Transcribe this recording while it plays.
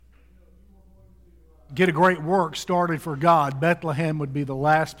get a great work started for God, Bethlehem would be the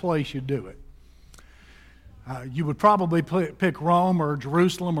last place you'd do it. You would probably pick Rome or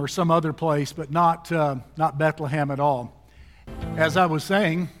Jerusalem or some other place, but not Bethlehem at all. As I was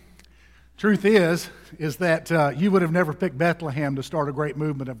saying, truth is that you would have never picked Bethlehem to start a great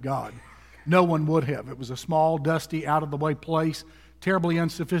movement of God. No one would have. It was a small, dusty, out-of-the-way place, terribly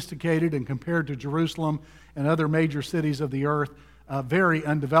unsophisticated, and compared to Jerusalem and other major cities of the earth, very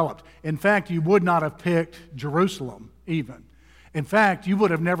undeveloped. In fact, you would not have picked Jerusalem even. In fact, you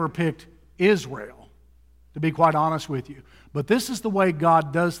would have never picked Israel, to be quite honest with you. But this is the way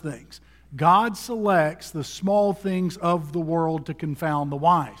God does things. God selects the small things of the world to confound the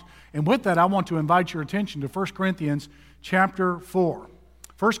wise. And with that, I want to invite your attention to 1 Corinthians chapter 4.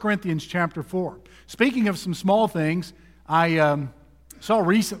 1 Corinthians chapter 4. Speaking of some small things, I saw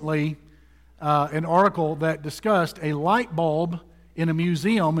recently an article that discussed a light bulb in a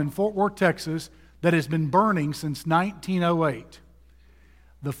museum in Fort Worth, Texas, that has been burning since 1908.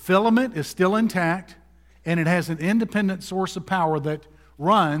 The filament is still intact, and it has an independent source of power that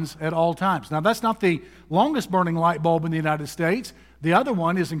runs at all times. Now, that's not the longest burning light bulb in the United States. The other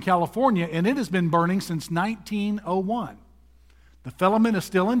one is in California, and it has been burning since 1901. The filament is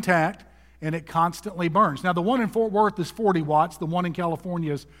still intact, and it constantly burns. Now, the one in Fort Worth is 40 watts. The one in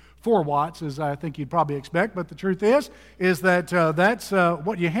California is 4 watts, as I think you'd probably expect. But the truth is that that's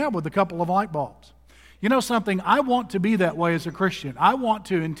what you have with a couple of light bulbs. You know something? I want to be that way as a Christian. I want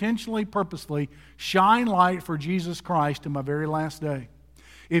to intentionally, purposely shine light for Jesus Christ in my very last day.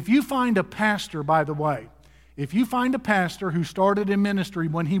 If you find a pastor, by the way, if you find a pastor who started in ministry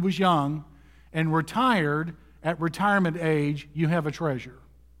when he was young and retired at retirement age, you have a treasure.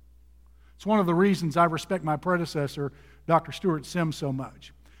 It's one of the reasons I respect my predecessor, Dr. Stuart Sims, so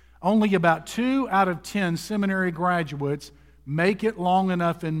much. Only about 2 out of 10 seminary graduates make it long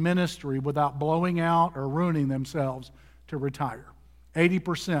enough in ministry without blowing out or ruining themselves to retire.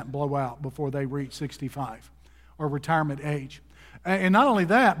 80% blow out before they reach 65 or retirement age. And not only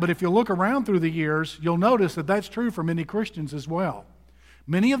that, but if you look around through the years, you'll notice that that's true for many Christians as well.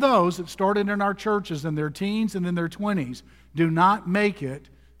 Many of those that started in our churches in their teens and in their 20s do not make it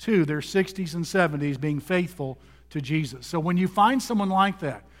to their 60s and 70s being faithful to Jesus. So when you find someone like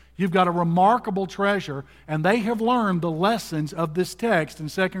that, you've got a remarkable treasure, and they have learned the lessons of this text in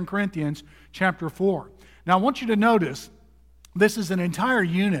 2 Corinthians chapter 4. Now, I want you to notice, this is an entire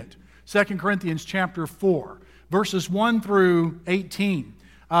unit, 2 Corinthians chapter 4, verses 1 through 18.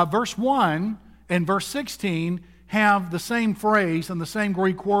 Verse 1 and verse 16 have the same phrase and the same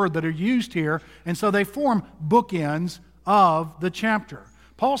Greek word that are used here, and so they form bookends of the chapter.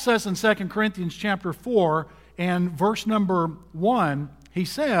 Paul says in 2 Corinthians chapter 4 and verse number 1, he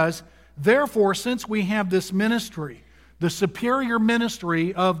says, "Therefore, since we have this ministry, the superior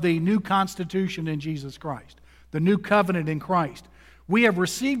ministry of the new constitution in Jesus Christ, the new covenant in Christ, we have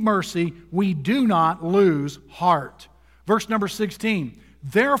received mercy, we do not lose heart." Verse number 16,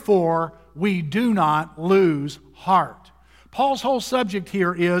 "Therefore, we do not lose heart." Paul's whole subject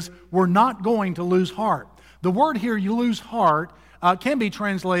here is we're not going to lose heart. The word here, you lose heart, can be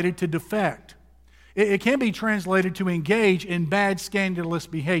translated to defect. It can be translated to engage in bad, scandalous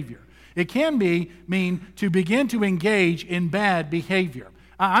behavior. It can mean to begin to engage in bad behavior.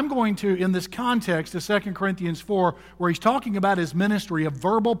 I'm going to, in this context of 2 Corinthians 4, where he's talking about his ministry of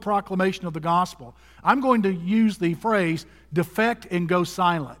verbal proclamation of the gospel, I'm going to use the phrase, defect and go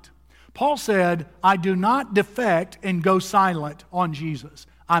silent. Paul said, I do not defect and go silent on Jesus.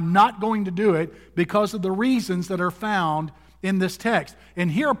 I'm not going to do it because of the reasons that are found in this text.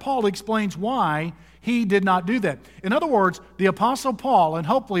 And here Paul explains why he did not do that. In other words, the Apostle Paul, and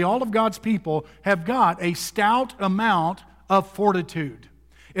hopefully all of God's people, have got a stout amount of fortitude.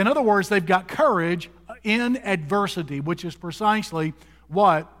 In other words, they've got courage in adversity, which is precisely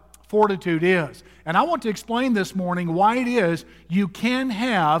what fortitude is. And I want to explain this morning why it is you can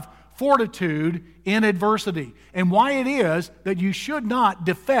have fortitude in adversity, and why it is that you should not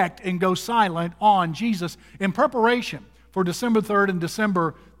defect and go silent on Jesus in preparation for December 3rd and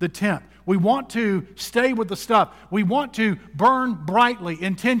December the 10th. We want to stay with the stuff. We want to burn brightly,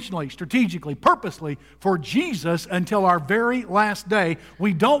 intentionally, strategically, purposely for Jesus until our very last day.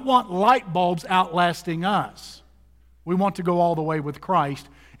 We don't want light bulbs outlasting us. We want to go all the way with Christ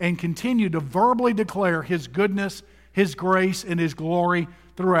and continue to verbally declare His goodness, His grace, and His glory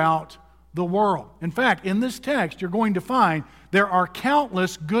throughout the world. In fact, in this text, you're going to find there are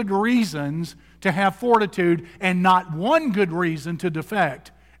countless good reasons to have fortitude and not one good reason to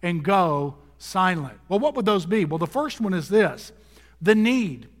defect and go silent. Well, what would those be? Well, the first one is this, the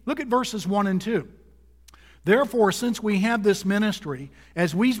need. Look at verses 1 and 2. Therefore, since we have this ministry,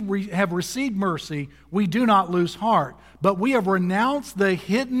 as we have received mercy, we do not lose heart, but we have renounced the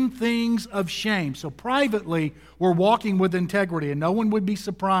hidden things of shame. So privately, we're walking with integrity, and no one would be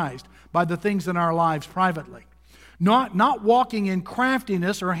surprised by the things in our lives privately. Not walking in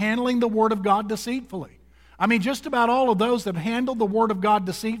craftiness or handling the Word of God deceitfully. I mean, just about all of those that handle the Word of God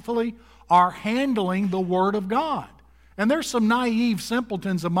deceitfully are handling the Word of God. And there's some naive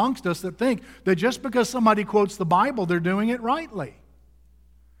simpletons amongst us that think that just because somebody quotes the Bible, they're doing it rightly.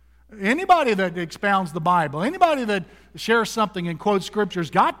 Anybody that expounds the Bible, anybody that shares something and quotes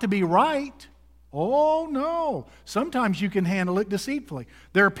Scripture's got to be right. Oh, no. Sometimes you can handle it deceitfully.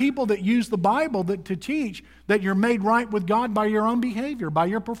 There are people that use the Bible to teach that you're made right with God by your own behavior, by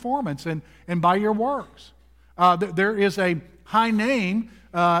your performance, and by your works. There is a high name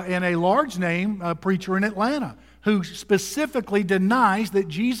and a large name preacher in Atlanta who specifically denies that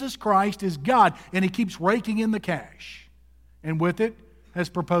Jesus Christ is God, and he keeps raking in the cash. And with it, has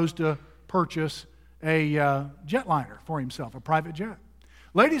proposed to purchase a jetliner for himself, a private jet.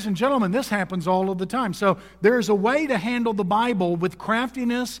 Ladies and gentlemen, this happens all of the time. So there's a way to handle the Bible with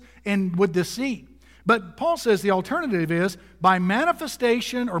craftiness and with deceit. But Paul says the alternative is by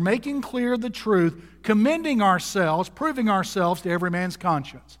manifestation or making clear the truth, commending ourselves, proving ourselves to every man's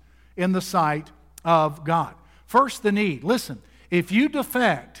conscience in the sight of God. First, the need. Listen, if you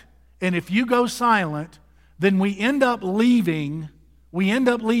defect and if you go silent, then we end up leaving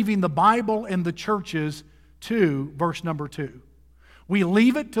the Bible and the churches to verse number 2. We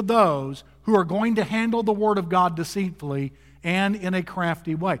leave it to those who are going to handle the Word of God deceitfully and in a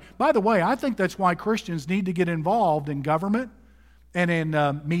crafty way. By the way, I think that's why Christians need to get involved in government and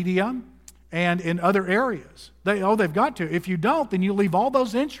in media and in other areas. They've got to. If you don't, then you leave all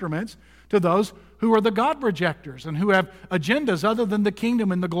those instruments to those who are the God rejectors and who have agendas other than the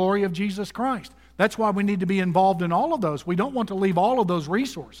kingdom and the glory of Jesus Christ. That's why we need to be involved in all of those. We don't want to leave all of those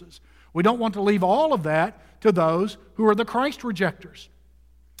resources. We don't want to leave all of that to those who are the Christ rejectors.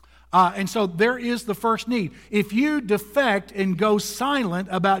 And so there is the first need. If you defect and go silent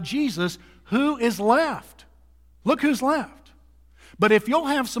about Jesus, who is left? Look who's left. But if you'll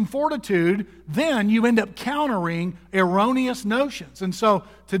have some fortitude, then you end up countering erroneous notions. And so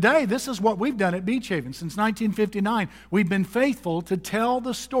today, this is what we've done at Beach Haven. Since 1959, we've been faithful to tell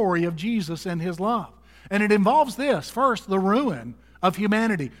the story of Jesus and His love. And it involves this. First, the ruin of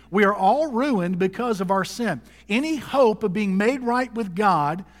humanity. We are all ruined because of our sin. Any hope of being made right with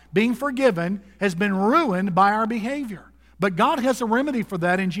God, being forgiven, has been ruined by our behavior. But God has a remedy for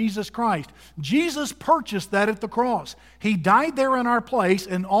that in Jesus Christ. Jesus purchased that at the cross. He died there in our place,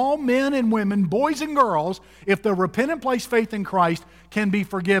 and all men and women, boys and girls, if they repent and place faith in Christ, can be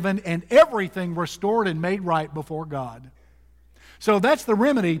forgiven and everything restored and made right before God. So that's the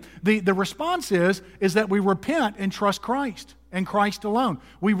remedy. The response is that we repent and trust Christ and Christ alone.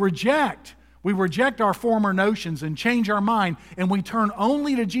 We reject our former notions and change our mind, and we turn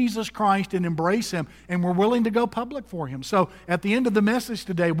only to Jesus Christ and embrace Him, and we're willing to go public for Him. So at the end of the message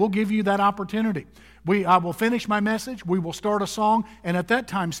today, we'll give you that opportunity. I will finish my message, we will start a song, and at that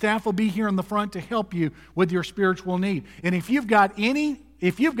time, staff will be here in the front to help you with your spiritual need. And if you've got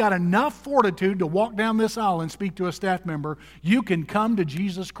enough fortitude to walk down this aisle and speak to a staff member, you can come to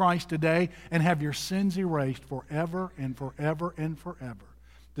Jesus Christ today and have your sins erased forever and forever and forever.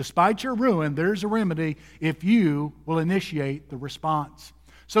 Despite your ruin, there's a remedy if you will initiate the response.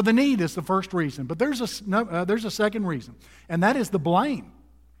 So the need is the first reason, but there's a second reason, and that is the blame.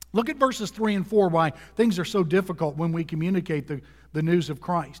 Look at verses 3 and 4, why things are so difficult when we communicate the news of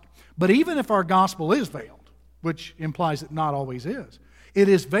Christ. But even if our gospel is veiled, which implies it not always is, it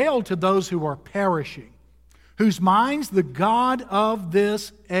is veiled to those who are perishing, whose minds the God of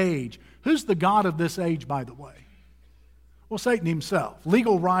this age. Who's the God of this age, by the way? Well, Satan himself.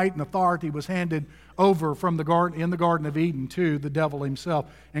 Legal right and authority was handed over from the garden, in the Garden of Eden, to the devil himself.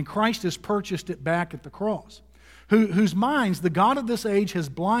 And Christ has purchased it back at the cross. Whose minds the God of this age has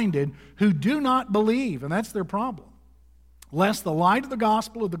blinded, who do not believe. And that's their problem. Lest the light of the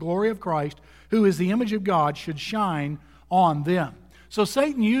gospel of the glory of Christ, who is the image of God, should shine on them. So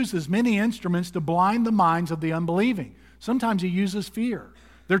Satan uses many instruments to blind the minds of the unbelieving. Sometimes he uses fear.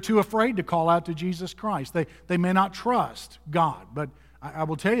 They're too afraid to call out to Jesus Christ. They may not trust God. But I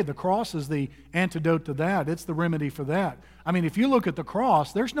will tell you, the cross is the antidote to that. It's the remedy for that. I mean, if you look at the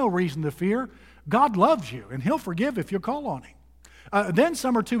cross, there's no reason to fear. God loves you, and He'll forgive if you call on Him. Then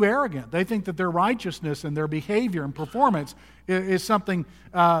some are too arrogant. They think that their righteousness and their behavior and performance is something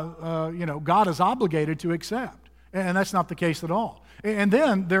God is obligated to accept. And that's not the case at all. And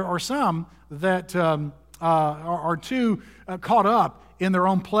then there are some that are too caught up in their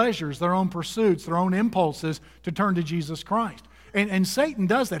own pleasures, their own pursuits, their own impulses to turn to Jesus Christ. And Satan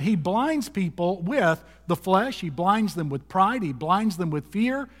does that. He blinds people with the flesh. He blinds them with pride. He blinds them with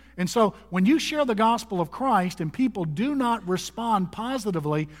fear. And so when you share the gospel of Christ and people do not respond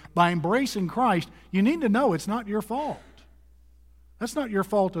positively by embracing Christ, you need to know it's not your fault. That's not your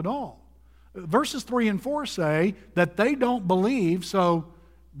fault at all. Verses 3 and 4 say that they don't believe, so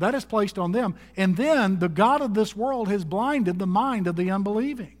that is placed on them. And then the God of this world has blinded the mind of the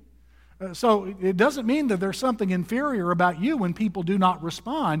unbelieving. So it doesn't mean that there's something inferior about you when people do not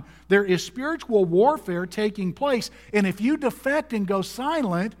respond. There is spiritual warfare taking place. And if you defect and go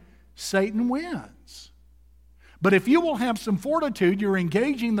silent, Satan wins. But if you will have some fortitude, you're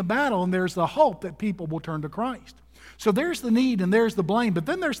engaging the battle, and there's the hope that people will turn to Christ. So there's the need and there's the blame. But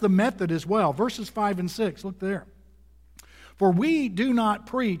then there's the method as well. Verses 5 and 6, look there. For we do not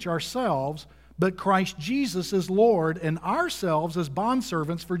preach ourselves, but Christ Jesus is Lord, and ourselves as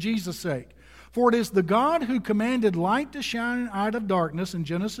bondservants for Jesus' sake. For it is the God who commanded light to shine out of darkness in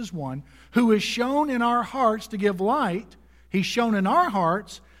Genesis 1, who has shown in our hearts to give light. He's shown in our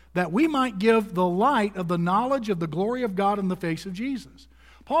hearts that we might give the light of the knowledge of the glory of God in the face of Jesus.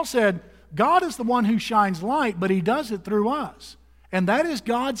 Paul said, God is the one who shines light, but He does it through us. And that is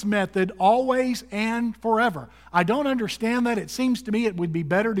God's method always and forever. I don't understand that. It seems to me it would be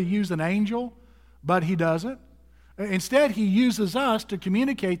better to use an angel, but He doesn't. Instead, He uses us to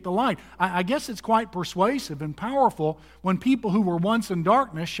communicate the light. I guess it's quite persuasive and powerful when people who were once in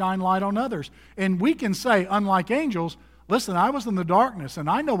darkness shine light on others. And we can say, unlike angels, listen, I was in the darkness and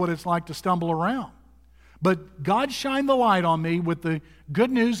I know what it's like to stumble around. But God shined the light on me with the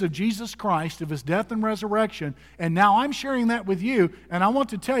good news of Jesus Christ, of His death and resurrection, and now I'm sharing that with you, and I want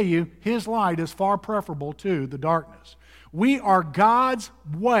to tell you, His light is far preferable to the darkness. We are God's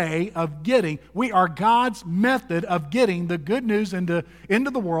way of getting, we are God's method of getting the good news into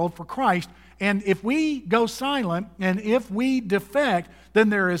the world for Christ. And if we go silent and if we defect, then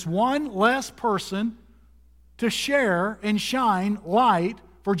there is one less person to share and shine light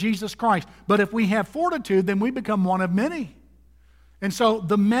for Jesus Christ. But if we have fortitude, then we become one of many. And so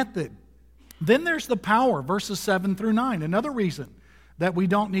the method. Then there's the power, verses 7 through 9. Another reason that we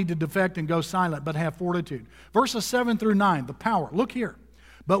don't need to defect and go silent, but have fortitude. Verses 7 through 9, the power. Look here.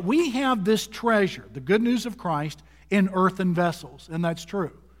 But we have this treasure, the good news of Christ, in earthen vessels. And that's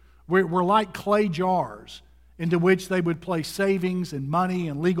true. We're like clay jars into which they would place savings and money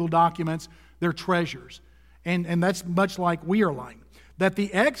and legal documents. They're treasures. And that's much like we are like. That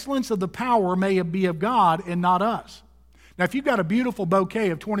the excellence of the power may be of God and not us. Now, if you've got a beautiful bouquet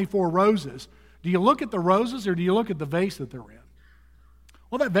of 24 roses, do you look at the roses or do you look at the vase that they're in?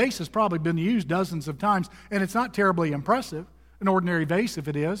 Well, that vase has probably been used dozens of times, and it's not terribly impressive, an ordinary vase if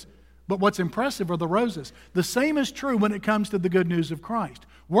it is, but what's impressive are the roses. The same is true when it comes to the good news of Christ.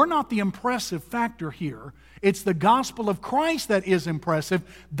 We're not the impressive factor here. It's the gospel of Christ that is impressive.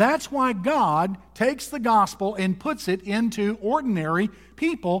 That's why God takes the gospel and puts it into ordinary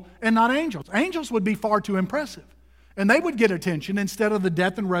people and not angels. Angels would be far too impressive, and they would get attention instead of the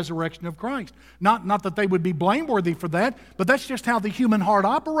death and resurrection of Christ. Not that they would be blameworthy for that, but that's just how the human heart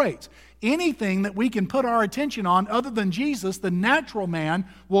operates. Anything that we can put our attention on other than Jesus, the natural man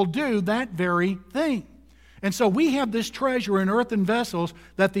will do that very thing. And so we have this treasure in earthen vessels,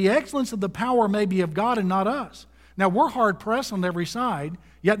 that the excellence of the power may be of God and not us. Now we're hard pressed on every side,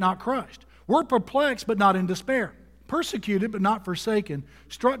 yet not crushed. We're perplexed, but not in despair. Persecuted, but not forsaken.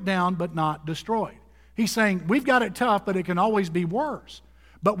 Struck down, but not destroyed. He's saying we've got it tough, but it can always be worse.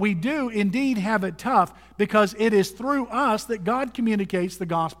 But we do indeed have it tough because it is through us that God communicates the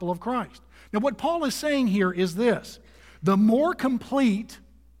gospel of Christ. Now what Paul is saying here is this: the more complete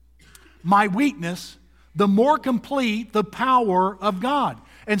my weakness, the more complete the power of God.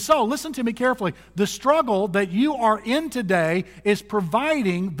 And so, listen to me carefully. The struggle that you are in today is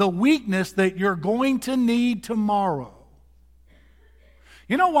providing the weakness that you're going to need tomorrow.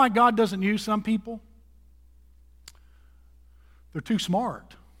 You know why God doesn't use some people? They're too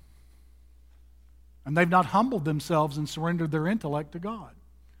smart. And they've not humbled themselves and surrendered their intellect to God.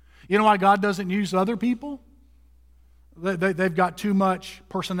 You know why God doesn't use other people? They've got too much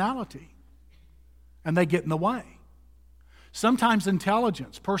personality. And they get in the way. Sometimes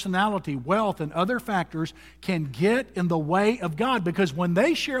intelligence, personality, wealth, and other factors can get in the way of God, because when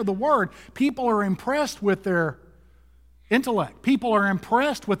they share the word, people are impressed with their intellect. People are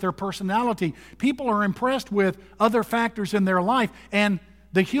impressed with their personality. People are impressed with other factors in their life. And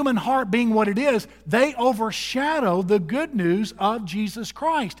the human heart being what it is, they overshadow the good news of Jesus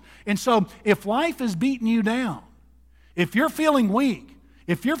Christ. And so if life is beating you down, if you're feeling weak,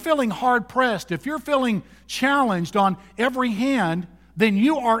 if you're feeling hard-pressed, if you're feeling challenged on every hand, then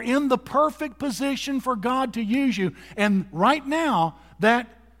you are in the perfect position for God to use you. And right now, that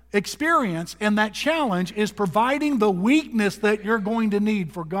experience and that challenge is providing the weakness that you're going to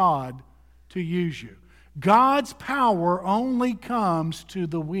need for God to use you. God's power only comes to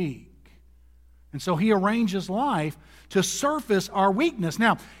the weak. And so He arranges life to surface our weakness.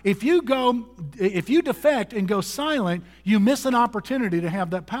 Now, if you defect and go silent, you miss an opportunity to have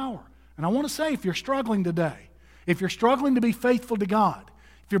that power. And I want to say, if you're struggling today, if you're struggling to be faithful to God,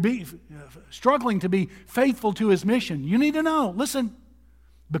 if you're struggling to be faithful to His mission, you need to know, listen,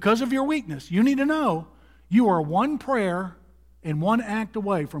 because of your weakness, you need to know you are one prayer and one act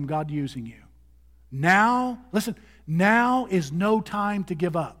away from God using you. Now, listen, now is no time to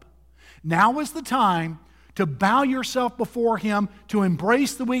give up. Now is the time to bow yourself before Him, to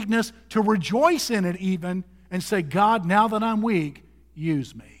embrace the weakness, to rejoice in it even, and say, God, now that I'm weak,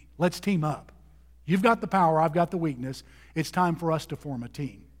 use me. Let's team up. You've got the power, I've got the weakness. It's time for us to form a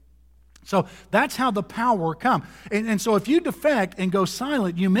team. So that's how the power comes. And so if you defect and go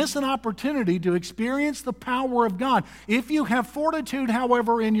silent, you miss an opportunity to experience the power of God. If you have fortitude,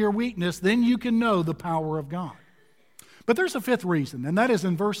 however, in your weakness, then you can know the power of God. But there's a fifth reason, and that is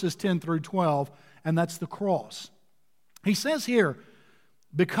in verses 10 through 12, and that's the cross. He says here,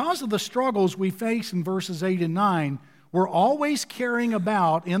 because of the struggles we face in verses 8 and 9, we're always carrying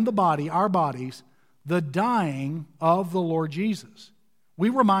about in the body, our bodies, the dying of the Lord Jesus. We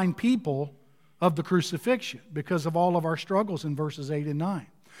remind people of the crucifixion because of all of our struggles in verses 8 and 9.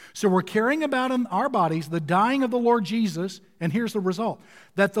 So we're carrying about in our bodies the dying of the Lord Jesus, and here's the result,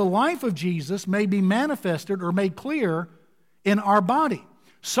 that the life of Jesus may be manifested or made clear in our body.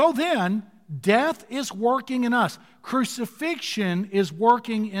 So then, death is working in us. Crucifixion is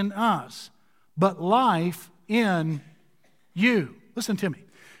working in us, but life in you. Listen to me.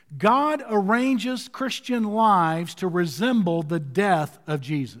 God arranges Christian lives to resemble the death of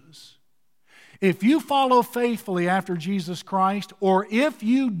Jesus. If you follow faithfully after Jesus Christ, or if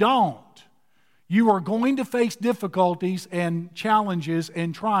you don't, you are going to face difficulties and challenges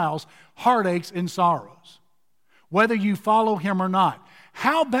and trials, heartaches and sorrows, whether you follow Him or not.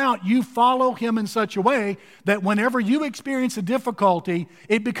 How about you follow Him in such a way that whenever you experience a difficulty,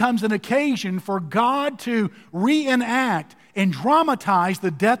 it becomes an occasion for God to reenact and dramatize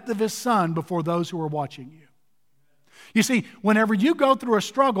the death of His Son before those who are watching you. You see, whenever you go through a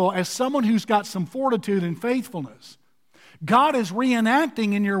struggle as someone who's got some fortitude and faithfulness, God is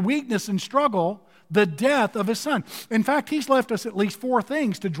reenacting in your weakness and struggle the death of His Son. In fact, He's left us at least 4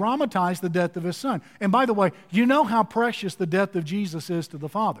 things to dramatize the death of His Son. And by the way, you know how precious the death of Jesus is to the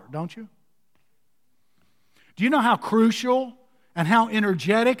Father, don't you? Do you know how crucial and how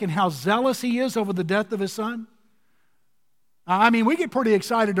energetic and how zealous He is over the death of His Son? I mean, we get pretty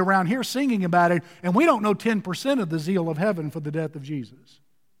excited around here singing about it, and we don't know 10% of the zeal of heaven for the death of Jesus.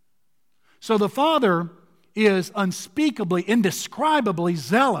 So the Father is unspeakably, indescribably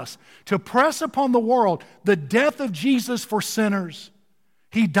zealous to press upon the world the death of Jesus for sinners.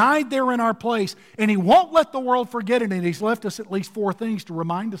 He died there in our place, and He won't let the world forget it, and He's left us at least 4 things to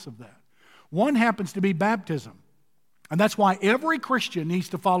remind us of that. One happens to be baptism, and that's why every Christian needs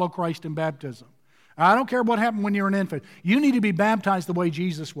to follow Christ in baptism. I don't care what happened when you're an infant. You need to be baptized the way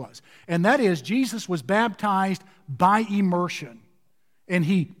Jesus was. And that is, Jesus was baptized by immersion. And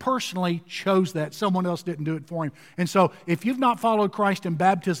He personally chose that. Someone else didn't do it for Him. And so, if you've not followed Christ in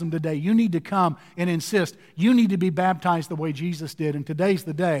baptism today, you need to come and insist. You need to be baptized the way Jesus did. And today's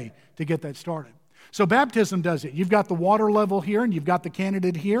the day to get that started. So baptism does it. You've got the water level here, and you've got the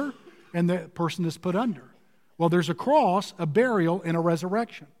candidate here, and the person is put under. Well, there's a cross, a burial, and a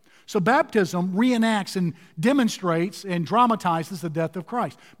resurrection. So baptism reenacts and demonstrates and dramatizes the death of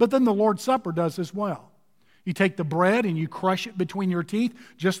Christ. But then the Lord's Supper does as well. You take the bread and you crush it between your teeth,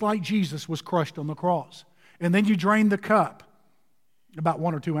 just like Jesus was crushed on the cross. And then you drain the cup, about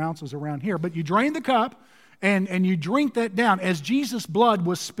 1 or 2 ounces around here. But you drain the cup and you drink that down as Jesus' blood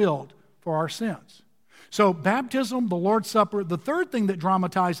was spilled for our sins. So baptism, the Lord's Supper. The third thing that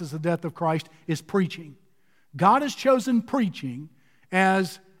dramatizes the death of Christ is preaching. God has chosen preaching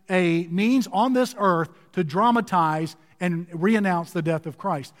as a means on this earth to dramatize and reannounce the death of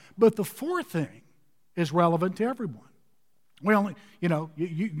Christ. But the fourth thing is relevant to everyone. Well, you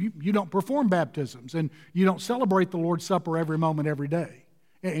don't perform baptisms, and you don't celebrate the Lord's Supper every moment, every day.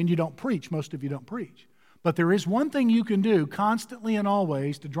 And you don't preach. Most of you don't preach. But there is one thing you can do constantly and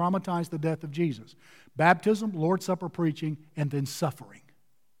always to dramatize the death of Jesus. Baptism, Lord's Supper preaching, and then suffering.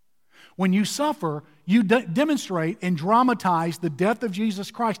 When you suffer, you demonstrate and dramatize the death of Jesus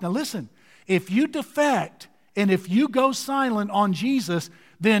Christ. Now listen, if you defect and if you go silent on Jesus,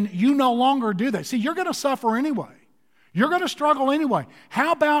 then you no longer do that. See, you're going to suffer anyway. You're going to struggle anyway.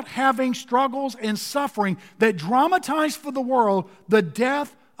 How about having struggles and suffering that dramatize for the world the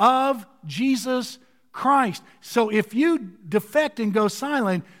death of Jesus Christ? So if you defect and go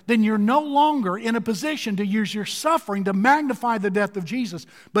silent, then you're no longer in a position to use your suffering to magnify the death of Jesus.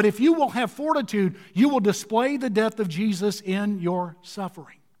 But if you will have fortitude, you will display the death of Jesus in your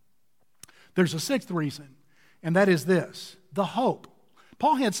suffering. There's a sixth reason, and that is this: the hope.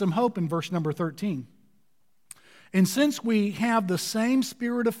 Paul had some hope in verse number 13. And since we have the same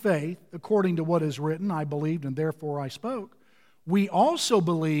spirit of faith, according to what is written, I believed and therefore I spoke, we also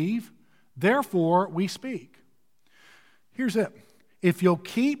believe, therefore we speak. Here's it. If you'll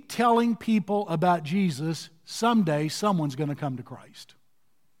keep telling people about Jesus, someday someone's going to come to Christ.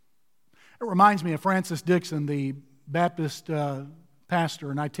 It reminds me of Francis Dixon, the Baptist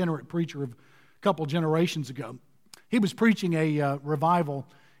pastor and itinerant preacher of a couple generations ago. He was preaching a revival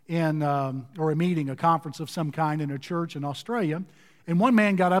or a meeting, a conference of some kind in a church in Australia. And one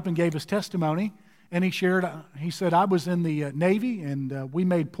man got up and gave his testimony, and he said, I was in the Navy, and we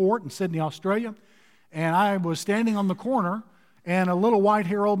made port in Sydney, Australia, and I was standing on the corner, and a little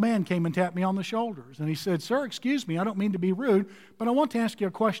white-haired old man came and tapped me on the shoulders. And he said, sir, excuse me, I don't mean to be rude, but I want to ask you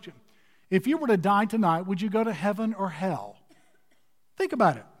a question. If you were to die tonight, would you go to heaven or hell? Think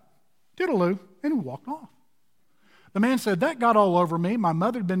about it. Toodaloo, and he walked off. The man said, that got all over me. My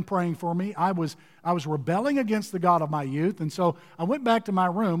mother had been praying for me. I was rebelling against the God of my youth. And so I went back to my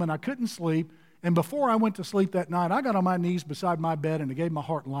room and I couldn't sleep. And before I went to sleep that night, I got on my knees beside my bed and I gave my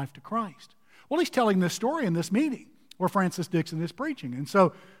heart and life to Christ. Well, he's telling this story in this meeting where Francis Dixon is preaching. And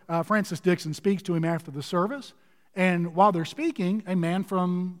so Francis Dixon speaks to him after the service. And while they're speaking, a man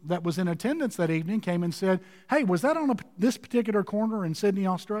that was in attendance that evening came and said, hey, was that on this particular corner in Sydney,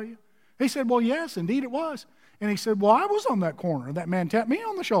 Australia? He said, well, yes, indeed it was. And he said, well, I was on that corner. That man tapped me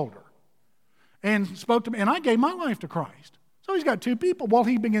on the shoulder and spoke to me, and I gave my life to Christ. So he's got two people. Well,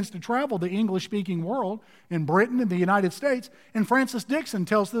 he begins to travel the English-speaking world in Britain and the United States, and Francis Dixon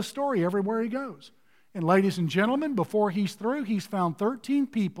tells this story everywhere he goes. And ladies and gentlemen, before he's through, he's found 13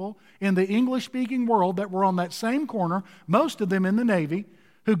 people in the English-speaking world that were on that same corner, most of them in the Navy,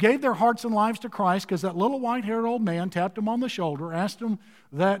 who gave their hearts and lives to Christ because that little white-haired old man tapped him on the shoulder, asked him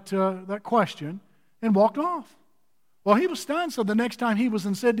that question, and walked off. Well, he was stunned, so the next time he was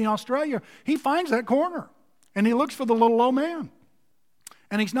in Sydney, Australia, he finds that corner, and he looks for the little old man,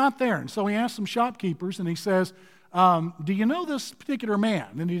 and he's not there. And so he asks some shopkeepers, and he says, do you know this particular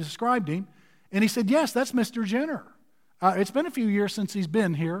man? And he described him, and he said, yes, that's Mr. Jenner. It's been a few years since he's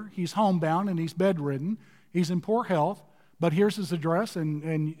been here. He's homebound, and he's bedridden. He's in poor health, but here's his address,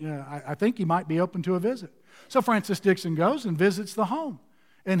 and I think he might be open to a visit. So Francis Dixon goes and visits the home.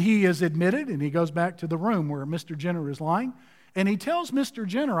 And he is admitted, and he goes back to the room where Mr. Jenner is lying. And he tells Mr.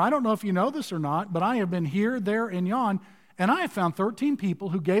 Jenner, I don't know if you know this or not, but I have been here, there, and yon, and I have found 13 people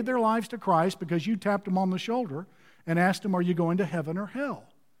who gave their lives to Christ because you tapped them on the shoulder and asked them, are you going to heaven or hell?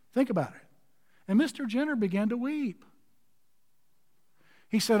 Think about it. And Mr. Jenner began to weep.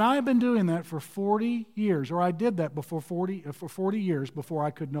 He said, I have been doing that for 40 years, or I did that for 40 years before I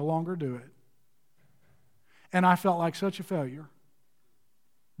could no longer do it. And I felt like such a failure,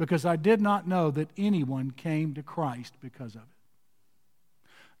 because I did not know that anyone came to Christ because of it.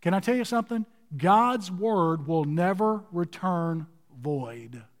 Can I tell you something? God's word will never return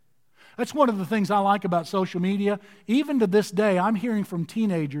void. That's one of the things I like about social media. Even to this day, I'm hearing from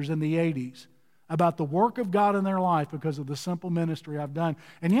teenagers in the 80s about the work of God in their life because of the simple ministry I've done.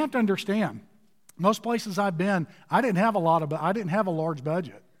 And you have to understand, most places I've been, I didn't have a large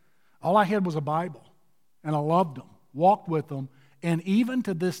budget. All I had was a Bible, and I loved them, walked with them. And even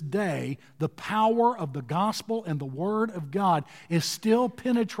to this day, the power of the gospel and the word of God is still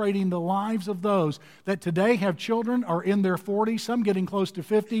penetrating the lives of those that today have children, are in their 40s, some getting close to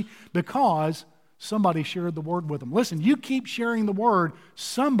 50, because somebody shared the word with them. Listen, you keep sharing the word,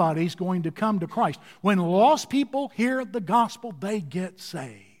 somebody's going to come to Christ. When lost people hear the gospel, they get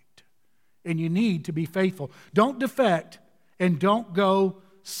saved. And you need to be faithful. Don't defect and don't go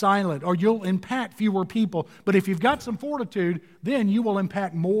silent, or you'll impact fewer people. But if you've got some fortitude, then you will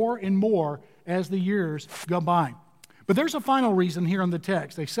impact more and more as the years go by. But there's a final reason here in the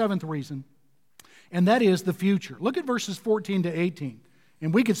text, a seventh reason, and that is the future. Look at verses 14 to 18,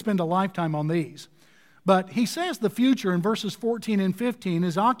 and we could spend a lifetime on these. But he says the future in verses 14 and 15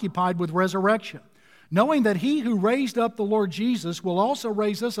 is occupied with resurrection, knowing that he who raised up the Lord Jesus will also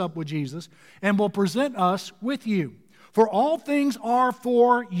raise us up with Jesus and will present us with you. For all things are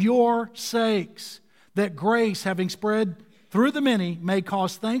for your sakes, that grace, having spread through the many, may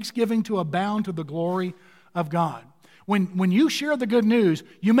cause thanksgiving to abound to the glory of God. When you share the good news,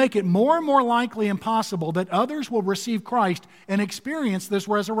 you make it more and more likely and possible that others will receive Christ and experience this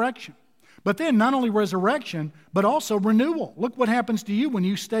resurrection. But then not only resurrection, but also renewal. Look what happens to you when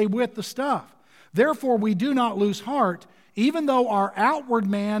you stay with the stuff. Therefore, we do not lose heart, even though our outward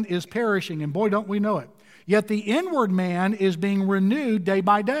man is perishing. And boy, don't we know it. Yet the inward man is being renewed day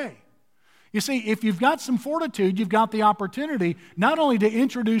by day. You see, if you've got some fortitude, you've got the opportunity not only to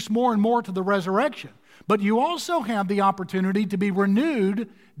introduce more and more to the resurrection, but you also have the opportunity to be renewed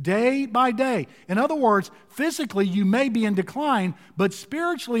day by day. In other words, physically you may be in decline, but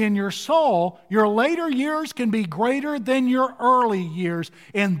spiritually in your soul, your later years can be greater than your early years.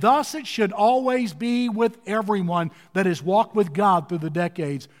 And thus it should always be with everyone that has walked with God through the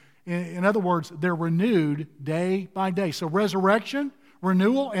decades. In other words, they're renewed day by day. So resurrection,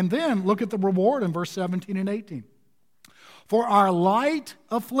 renewal, and then look at the reward in verse 17 and 18. For our light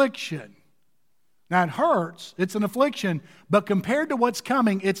affliction. Now it hurts, it's an affliction, but compared to what's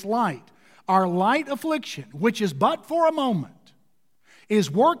coming, it's light. Our light affliction, which is but for a moment, is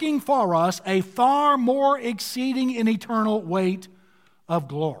working for us a far more exceeding and eternal weight of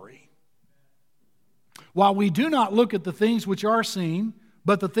glory. While we do not look at the things which are seen,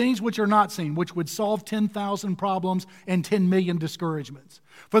 but the things which are not seen, which would solve 10,000 problems and 10 million discouragements.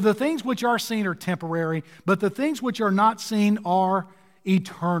 For the things which are seen are temporary, but the things which are not seen are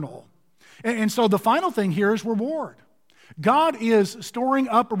eternal. And so the final thing here is reward. God is storing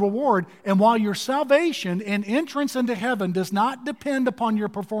up a reward, and while your salvation and entrance into heaven does not depend upon your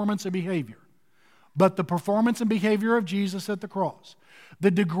performance or behavior, but the performance and behavior of Jesus at the cross,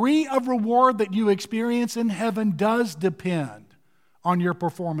 the degree of reward that you experience in heaven does depend on your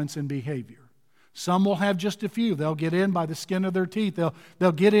performance and behavior. Some will have just a few. They'll get in by the skin of their teeth.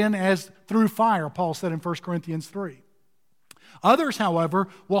 They'll get in as through fire, Paul said in 1 Corinthians 3. Others, however,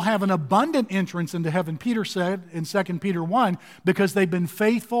 will have an abundant entrance into heaven, Peter said in 2 Peter 1, because they've been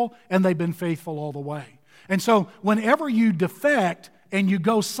faithful and they've been faithful all the way. And so whenever you defect and you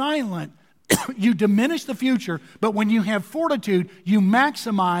go silent, you diminish the future, but when you have fortitude, you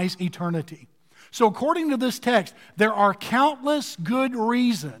maximize eternity. So according to this text, there are countless good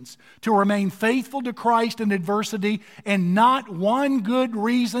reasons to remain faithful to Christ in adversity and not one good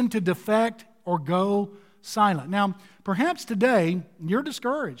reason to defect or go silent. Now, perhaps today you're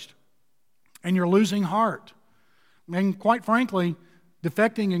discouraged and you're losing heart. And quite frankly,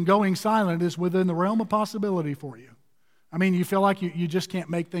 defecting and going silent is within the realm of possibility for you. I mean, you feel like you just can't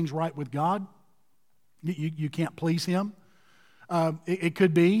make things right with God. You can't please Him. It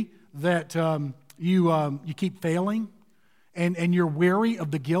could be that you keep failing and you're weary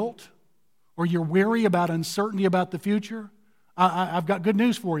of the guilt, or you're weary about uncertainty about the future. I've got good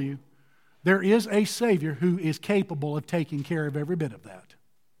news for you. There is a Savior who is capable of taking care of every bit of that.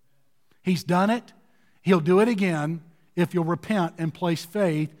 He's done it. He'll do it again if you'll repent and place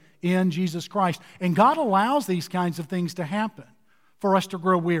faith in Jesus Christ. And God allows these kinds of things to happen for us to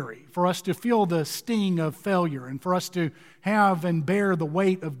grow weary, for us to feel the sting of failure, and for us to have and bear the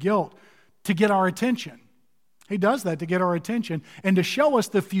weight of guilt to get our attention. He does that to get our attention and to show us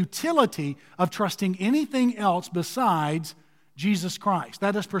the futility of trusting anything else besides Jesus Christ.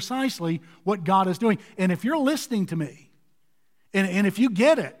 That is precisely what God is doing. And if you're listening to me, and if you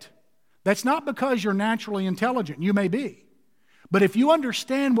get it, that's not because you're naturally intelligent. You may be. But if you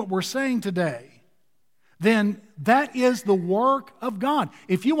understand what we're saying today, then that is the work of God.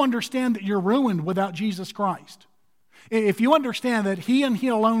 If you understand that you're ruined without Jesus Christ, if you understand that He and He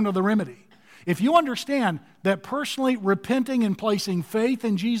alone are the remedy, if you understand that personally repenting and placing faith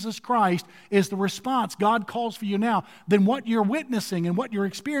in Jesus Christ is the response God calls for you now, then what you're witnessing and what you're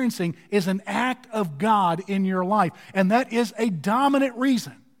experiencing is an act of God in your life. And that is a dominant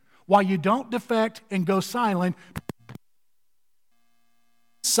reason why you don't defect and go silent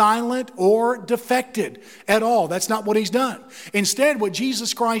or defected at all. That's not what He's done. Instead, what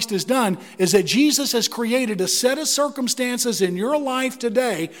Jesus Christ has done is that Jesus has created a set of circumstances in your life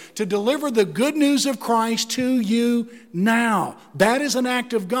today to deliver the good news of Christ to you now. That is an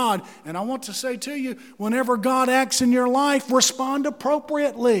act of God. And I want to say to you, whenever God acts in your life, respond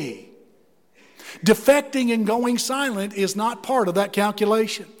appropriately. Defecting and going silent is not part of that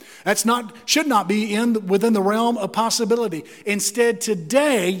calculation. Should not be within the realm of possibility. Instead,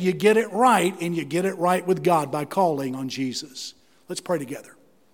 today you get it right, and you get it right with God by calling on Jesus. Let's pray together.